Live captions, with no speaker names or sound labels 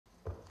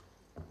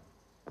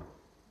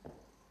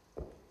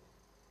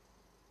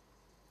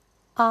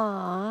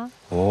Aw.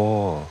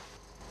 오.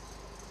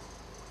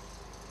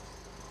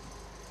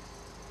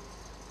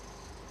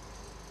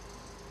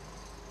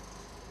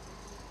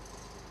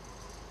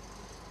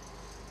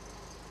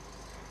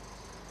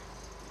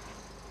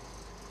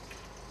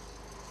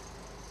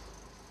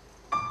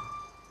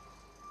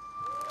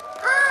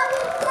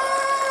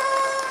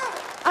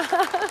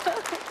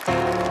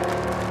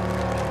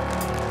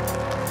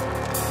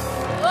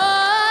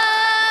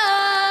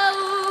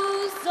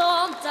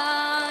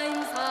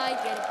 Sometimes I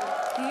get a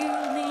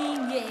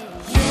feeling, yeah.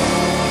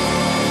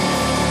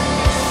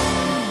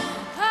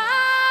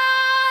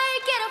 I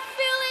get a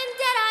feeling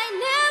that I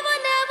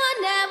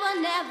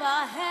never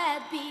had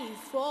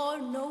before,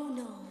 no.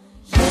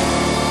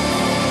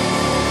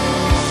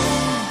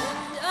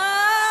 And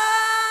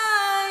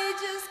I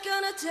just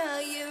gonna tell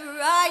you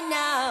right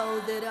now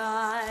that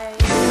I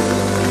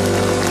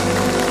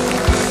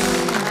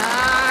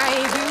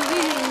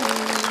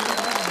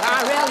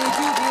really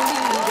do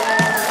believe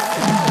that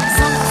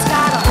something's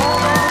got a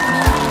hold on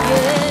me,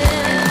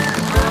 yeah.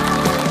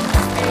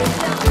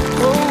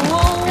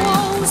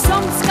 Oh,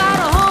 something's got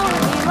a hold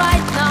on me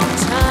right now,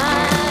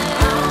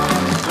 child.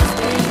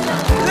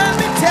 Let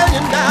me tell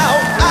you now,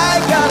 I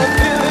got a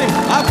feeling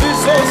I feel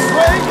so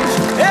strange.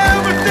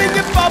 Everything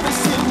about me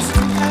seems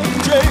to have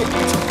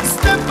changed.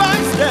 Step by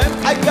step,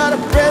 I got a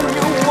brand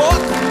new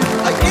walk.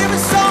 I even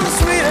sound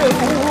sweeter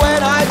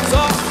when I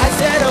talk. I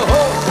said,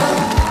 oh.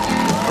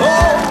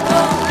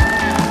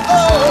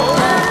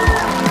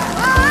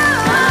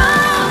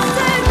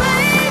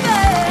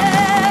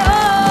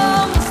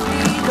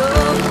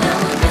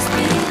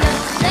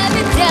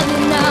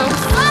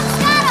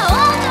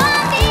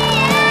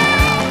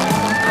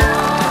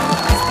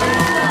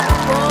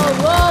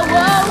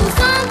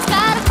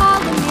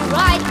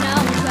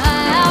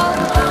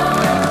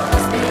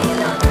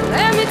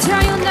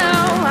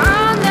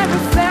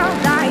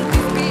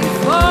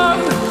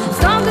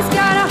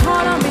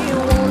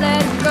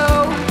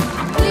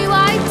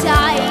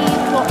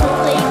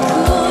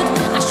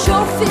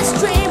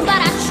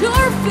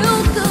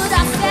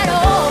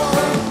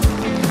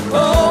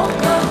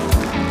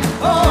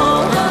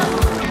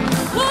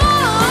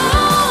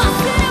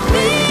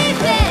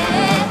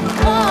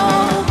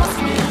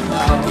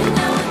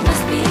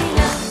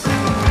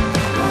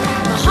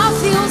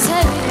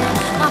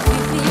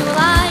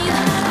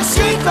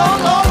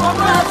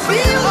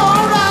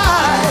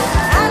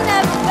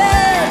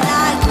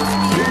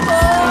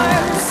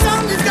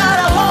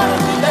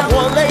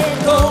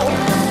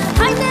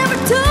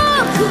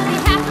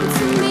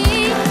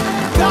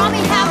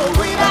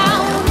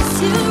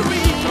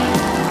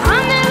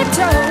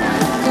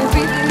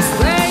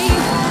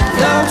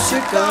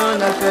 You're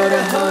gonna put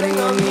a honey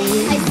on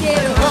me. I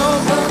said,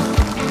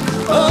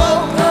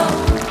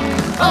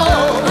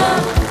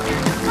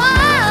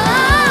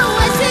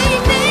 I say,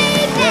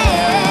 baby,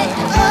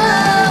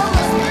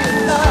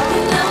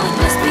 it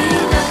must be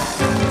love.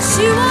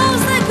 She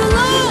walks like a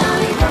love,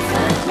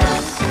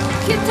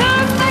 she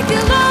talks like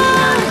a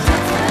love,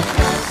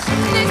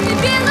 makes me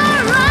feel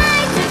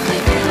alright,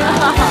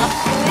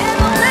 and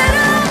I'll let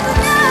her know.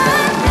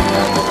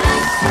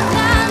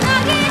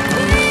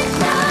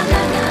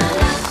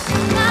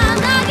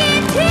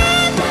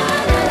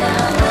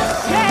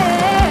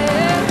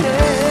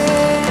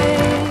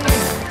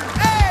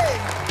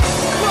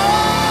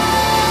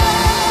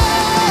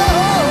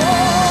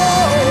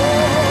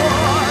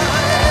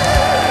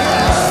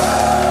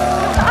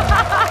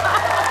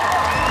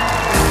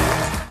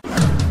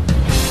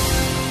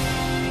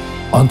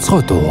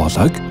 Онцгой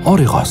дуугаалаг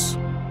оригоос